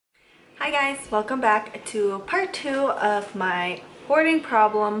Hi guys, welcome back to part 2 of my hoarding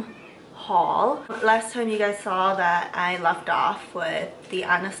problem haul. Last time you guys saw that I left off with the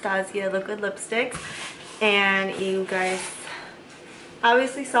Anastasia liquid lipsticks and you guys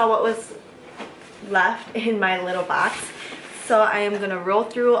obviously saw what was left in my little box. So I am going to roll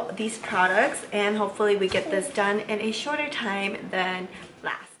through these products and hopefully we get this done in a shorter time than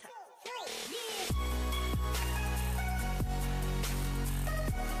last.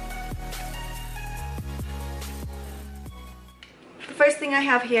 First thing I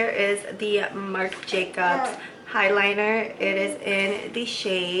have here is the Marc Jacobs highliner. It is in the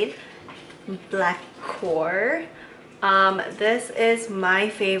shade Black Core. This is my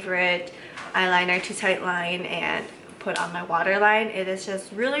favorite eyeliner to tightline and put on my waterline. It is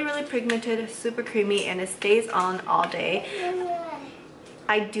just really pigmented, super creamy, and it stays on all day.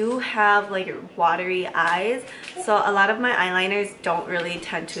 I do have like watery eyes, so a lot of my eyeliners don't really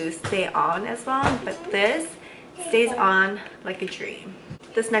tend to stay on as long, but this stays on like a dream.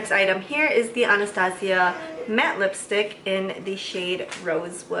 This next item here is the Anastasia matte lipstick in the shade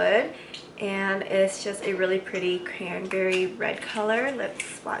Rosewood, and it's just a really pretty cranberry red color. Let's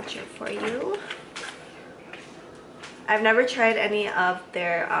swatch it for you. I've never tried any of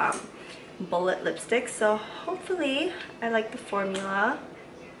their bullet lipsticks, so hopefully I like the formula.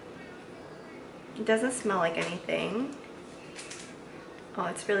 It doesn't smell like anything. Oh,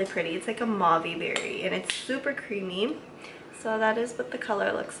 it's really pretty. It's like a mauvey berry and it's super creamy. So that is what the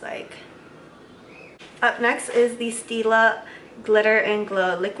color looks like. Up next is the Stila Glitter and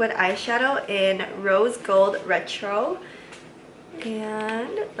Glow Liquid Eyeshadow in Rose Gold Retro.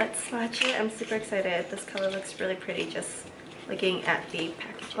 And let's swatch it. I'm super excited. This color looks really pretty just looking at the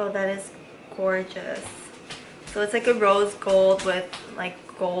package. Oh, that is gorgeous. So it's like a rose gold with like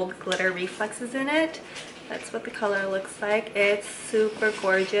gold glitter reflexes in it. That's what the color looks like. It's super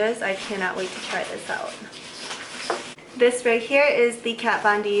gorgeous. I cannot wait to try this out. This right here is the Kat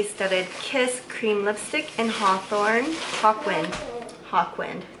Von D Studded Kiss Cream Lipstick in Hawkwind,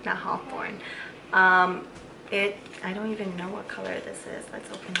 not Hawthorn. I don't even know what color this is.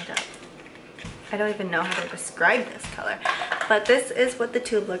 Let's open it up. I don't even know how to describe this color. But this is what the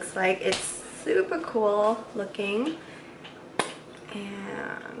tube looks like. It's super cool looking.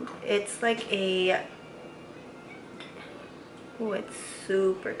 And it's like a... Oh, it's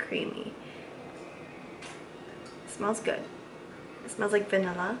super creamy. It smells good. It smells like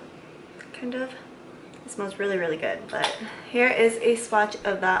vanilla, kind of. It smells really good. But here is a swatch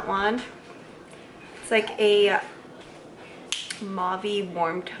of that one. It's like a mauvey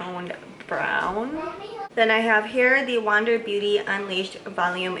warm toned brown. Then I have here the Wander Beauty Unleashed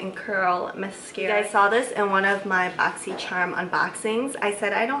Volume and Curl Mascara. You guys saw this in one of my BoxyCharm unboxings. I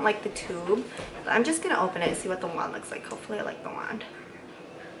said I don't like the tube, but I'm just going to open it and see what the wand looks like. Hopefully I like the wand.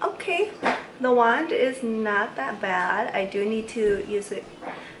 Okay, the wand is not that bad. I do need to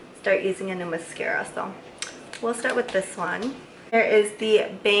start using a new mascara, so we'll start with this one. Here is the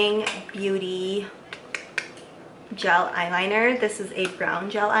Bang Beauty Gel Eyeliner. This is a brown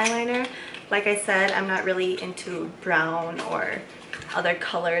gel eyeliner. Like I said, I'm not really into brown or other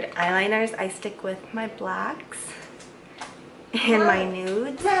colored eyeliners. I stick with my blacks and my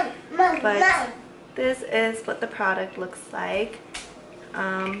nudes. But this is what the product looks like.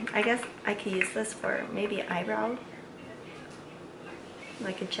 I guess I could use this for maybe eyebrow.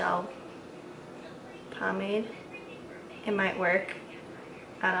 Like a gel pomade. It might work.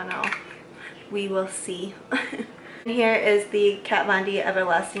 I don't know. We will see. Here is the Kat Von D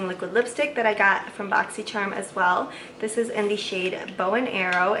Everlasting Liquid Lipstick that I got from BoxyCharm as well. This is in the shade Bow and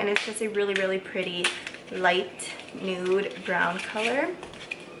Arrow, and it's just a really pretty light nude brown color.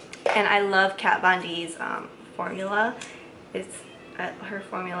 And I love Kat Von D's formula. Her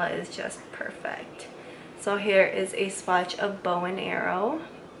formula is just perfect. So here is a swatch of Bow and Arrow.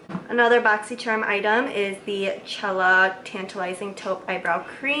 Another BoxyCharm item is the Cella Tantalizing Taupe Eyebrow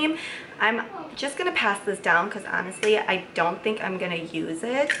Cream. I'm just going to pass this down because honestly I don't think I'm going to use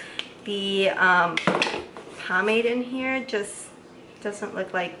it. The pomade in here just doesn't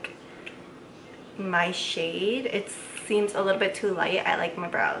look like my shade. It seems a little bit too light. I like my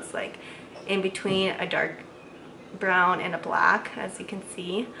brows like in between a dark brown and a black, as you can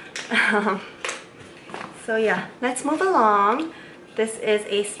see. So yeah, let's move along. This is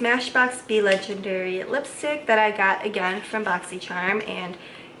a Smashbox Be Legendary lipstick that I got again from BoxyCharm, and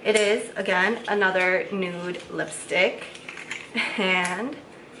it is again another nude lipstick, and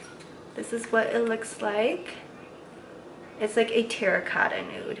this is what it looks like. It's like a terracotta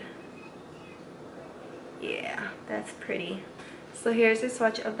nude. Yeah, that's pretty. So here's a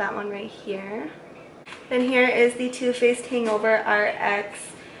swatch of that one right here. Then here is the Too Faced Hangover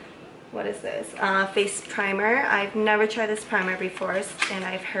RX what is this? Face primer. I've never tried this primer before, and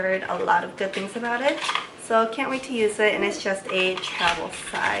I've heard a lot of good things about it. So can't wait to use it, and it's just a travel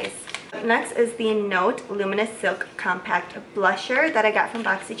size. Next is the Note Luminous Silk Compact Blusher that I got from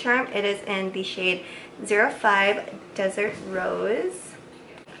BoxyCharm. It is in the shade 05 Desert Rose.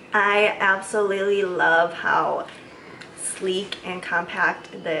 I absolutely love how sleek and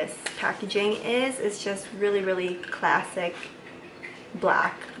compact this packaging is. It's just really, really classic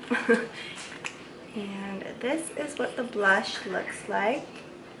black. And this is what the blush looks like.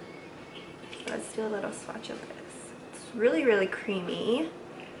 Let's do a little swatch of this. It's really, really creamy.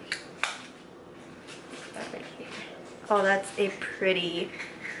 Right here. Oh, that's a pretty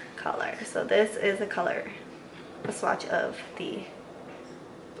color. So this is a swatch of the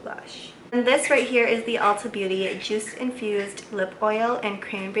blush. And this right here is the Ulta Beauty Juice Infused Lip Oil in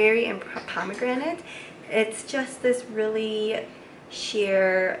Cranberry and Pomegranate. It's just this really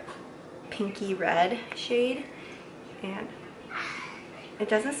sheer pinky red shade, and it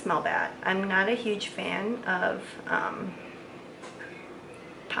doesn't smell bad. I'm not a huge fan of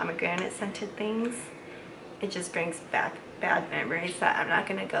pomegranate scented things. It just brings back bad memories that I'm not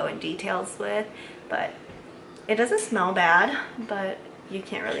going to go in details with, but it doesn't smell bad, but you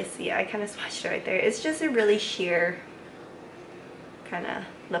can't really see it. I kind of swatched it right there. It's just a really sheer kind of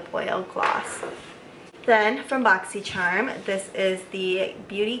lip oil gloss. Then from BoxyCharm, this is the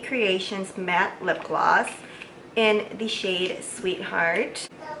Beauty Creations Matte Lip Gloss in the shade Sweetheart.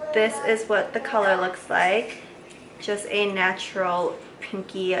 This is what the color looks like. Just a natural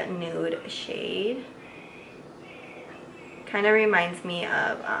pinky nude shade. Kind of reminds me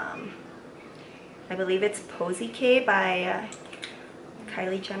of, I believe it's Posy K by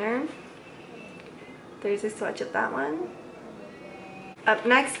Kylie Jenner. There's a swatch of that one. Up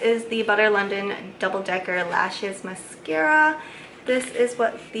next is the Butter London Double Decker Lashes Mascara. This is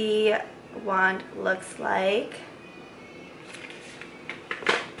what the wand looks like.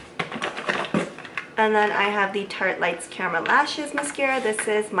 And then I have the Tarte Lights Caramel Lashes Mascara. This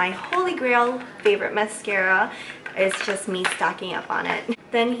is my holy grail favorite mascara. It's just me stocking up on it.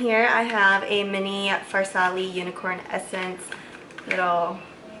 Then here I have a mini Farsali Unicorn Essence little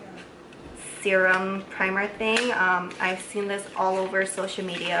serum primer thing. I've seen this all over social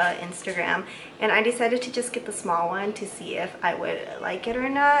media, Instagram, and I decided to just get the small one to see if I would like it or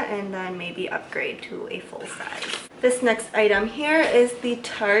not, and then maybe upgrade to a full size. This next item here is the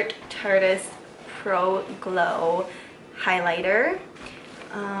Tarte Tarteist Pro Glow highlighter.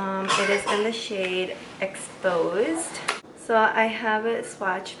 It is in the shade Exposed. So I have it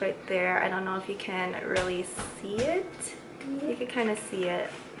swatched right there. I don't know if you can really see it. You can kind of see it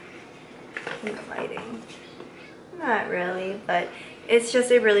in the lighting. Not really, but it's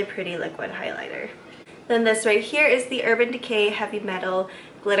just a really pretty liquid highlighter. Then this right here is the Urban Decay Heavy Metal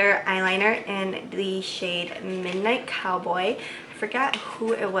Glitter Eyeliner in the shade Midnight Cowboy. I forgot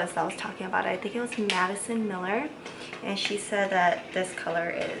who it was that was talking about it. I think it was Madison Miller, and she said that this color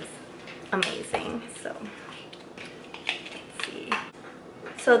is amazing. So let's see.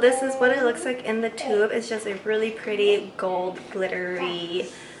 So this is what it looks like in the tube. It's just a really pretty gold glittery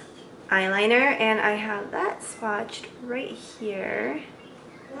eyeliner, and I have that swatched right here.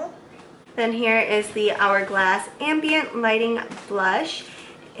 Then here is the Hourglass Ambient Lighting Blush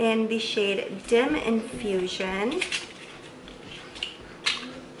in the shade Dim Infusion.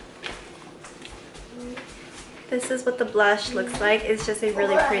 This is what the blush looks like. It's just a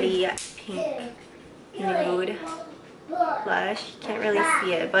really pretty pink nude blush. You can't really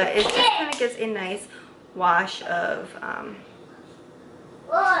see it, but it just kind of gives a nice wash of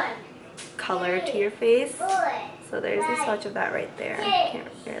color to your face. So there's a swatch of that right there. You can't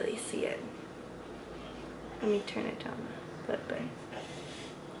really see it. Let me turn it down a little bit.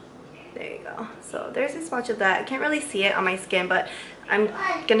 There you go. So there's a swatch of that. I can't really see it on my skin, but I'm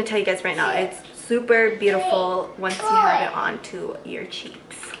gonna tell you guys right now, it's super beautiful once you have it onto your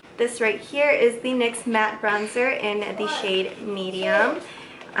cheeks. This right here is the NYX Matte Bronzer in the shade Medium.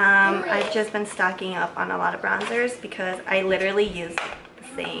 I've just been stocking up on a lot of bronzers because I literally use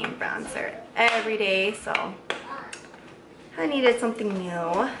the same bronzer every day, so I needed something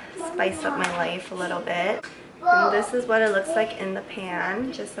new, spice up my life a little bit. And this is what it looks like in the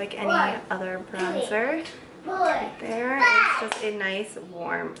pan, just like any other bronzer. Right there, it's just a nice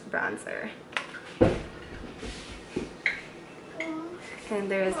warm bronzer. And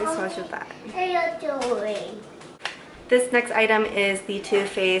there's a swatch of that. This next item is the Too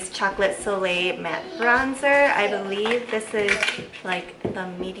Faced Chocolate Soleil Matte Bronzer. I believe this is like the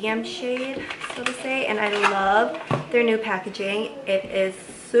medium shade, so to say, and I love their new packaging. It is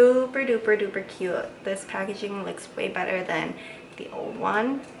super duper duper cute. This packaging looks way better than the old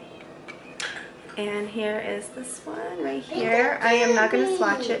one. And here is this one right here. I am not going to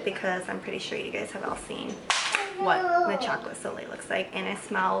swatch it because I'm pretty sure you guys have all seen what the chocolate Soleil looks like, and it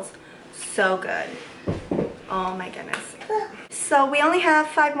smells so good. Oh my goodness. So we only have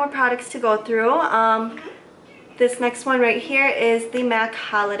 5 more products to go through. This next one right here is the MAC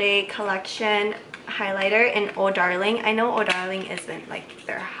Holiday Collection highlighter in Oh Darling. I know Oh Darling isn't like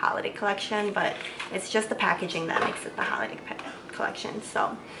their holiday collection, but it's just the packaging that makes it the holiday collection.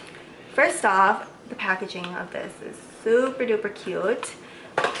 So first off, the packaging of this is super duper cute,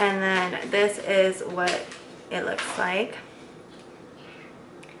 and then this is what it looks like.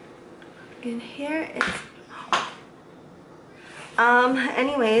 And here is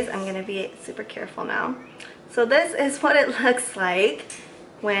anyways, I'm gonna be super careful now. So this is what it looks like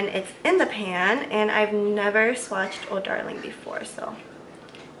when it's in the pan, and I've never swatched Oh Darling before, so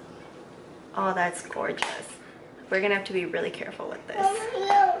oh, that's gorgeous. We're gonna have to be really careful with this.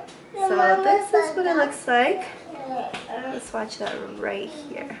 So this is what it looks like. Let's swatch that right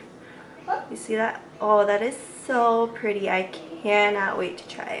here. You see that? Oh, that is so pretty. I cannot wait to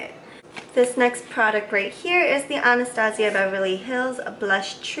try it. This next product right here is the Anastasia Beverly Hills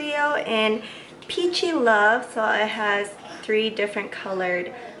Blush Trio in Peachy Love. So it has 3 different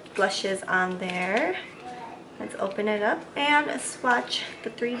colored blushes on there. Let's open it up and swatch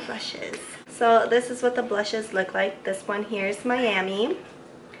the 3 blushes. So this is what the blushes look like. This one here is Miami,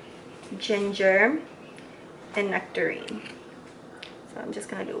 Ginger, and Nectarine. So I'm just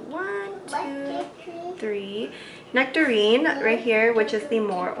gonna do 1, 2, 3. Nectarine right here, which is the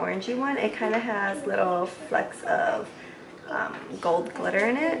more orangey one, it kind of has little flecks of gold glitter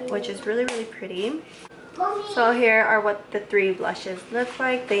in it, which is really, really pretty. So here are what the 3 blushes look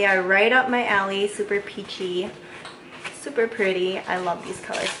like. They are right up my alley, super peachy, super pretty. I love these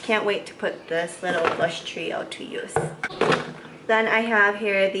colors. Can't wait to put this little blush trio to use. Then I have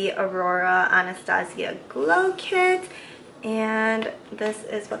here the Aurora Anastasia Glow Kit, and this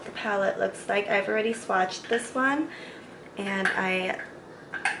is what the palette looks like. I've already swatched this one, and I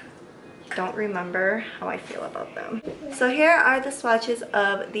don't remember how I feel about them. So here are the swatches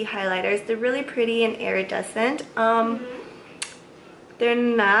of the highlighters. They're really pretty and iridescent. They're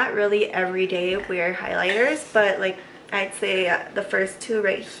not really everyday wear highlighters, but like I'd say the first 2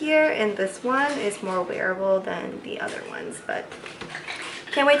 right here and this one is more wearable than the other ones, but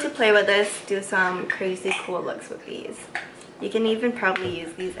can't wait to play with this, do some crazy cool looks with these. You can even probably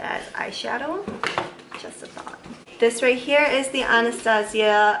use these as eyeshadow, just a thought. This right here is the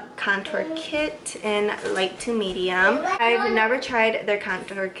Anastasia Contour Kit in light to medium. I've never tried their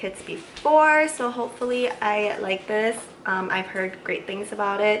contour kits before, so hopefully I like this. I've heard great things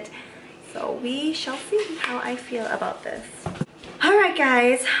about it, so we shall see how I feel about this. Alright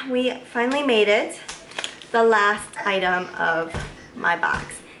guys, we finally made it. The last item of my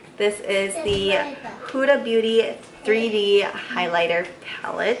box. This is the Huda Beauty 3D highlighter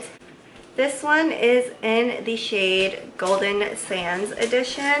palette. This one is in the shade Golden Sands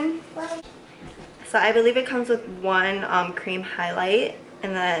edition. So I believe it comes with 1 cream highlight,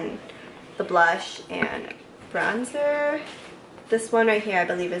 and then the blush and bronzer. This one right here I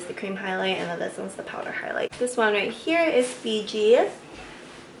believe is the cream highlight, and then this one's the powder highlight. This one right here is Fiji.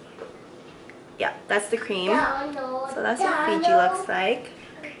 Yeah, that's the cream. So that's what Fiji looks like.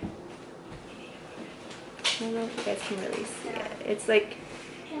 I don't know if you guys can really see it. It's like,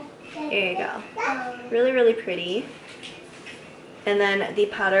 there you go. Really, really pretty. And then the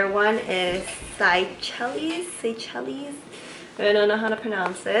powder one is Seychelles. I don't know how to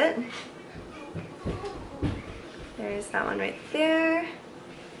pronounce it. There's that one right there.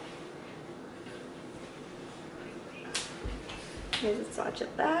 Here's a swatch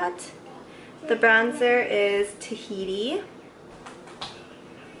of that. The bronzer is Tahiti.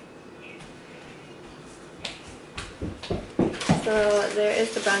 So there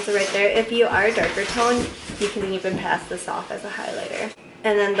is the bronzer right there. If you are a darker tone, you can even pass this off as a highlighter.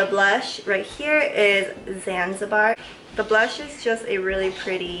 And then the blush right here is Zanzibar. The blush is just a really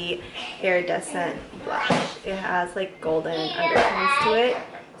pretty iridescent blush. It has like golden undertones to it.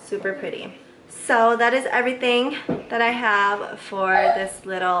 Super pretty. So that is everything that I have for this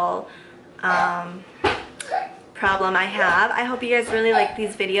little problem I have. I hope you guys really like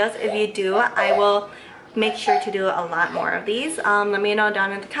these videos. If you do, I will make sure to do a lot more of these. Let me know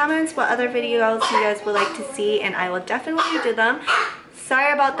down in the comments what other videos you guys would like to see, and I will definitely do them.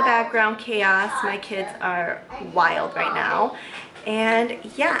 Sorry about the background chaos. My kids are wild right now. And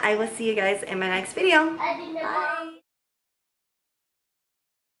yeah, I will see you guys in my next video. Bye.